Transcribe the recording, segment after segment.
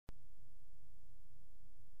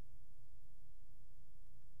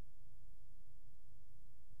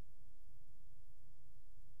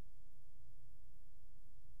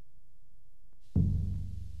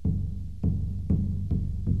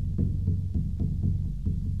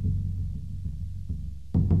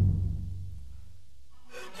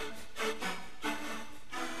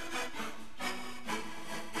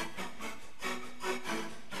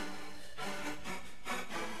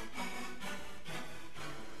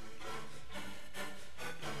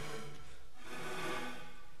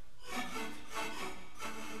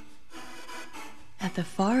At the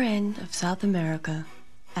far end of South America,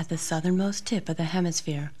 at the southernmost tip of the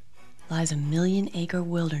hemisphere, lies a million-acre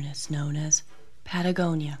wilderness known as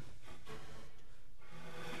Patagonia.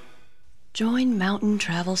 Join Mountain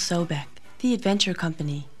Travel Sobek, the adventure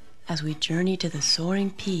company, as we journey to the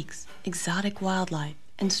soaring peaks, exotic wildlife,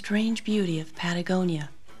 and strange beauty of Patagonia,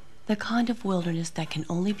 the kind of wilderness that can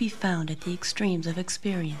only be found at the extremes of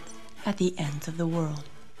experience, at the ends of the world.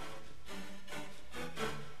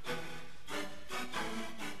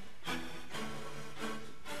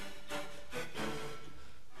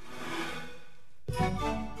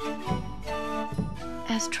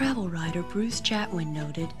 As travel writer Bruce Chatwin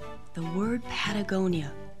noted, the word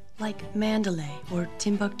Patagonia, like Mandalay or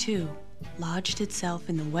Timbuktu, lodged itself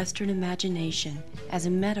in the Western imagination as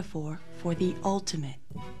a metaphor for the ultimate,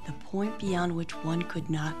 the point beyond which one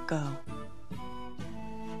could not go.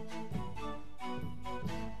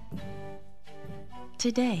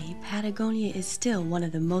 Today, Patagonia is still one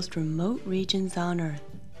of the most remote regions on Earth.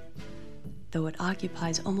 Though it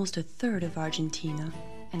occupies almost a third of Argentina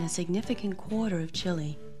and a significant quarter of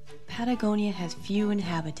Chile, Patagonia has few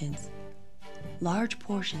inhabitants. Large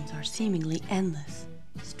portions are seemingly endless,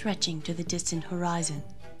 stretching to the distant horizon,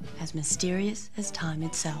 as mysterious as time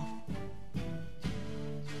itself.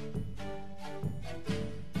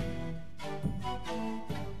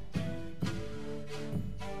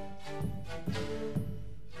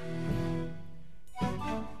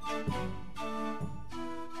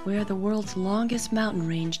 Where the world's longest mountain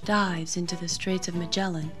range dives into the Straits of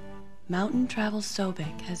Magellan, Mountain Travel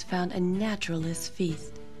Sobek has found a naturalist's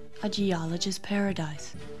feast, a geologist's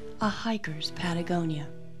paradise, a hiker's Patagonia.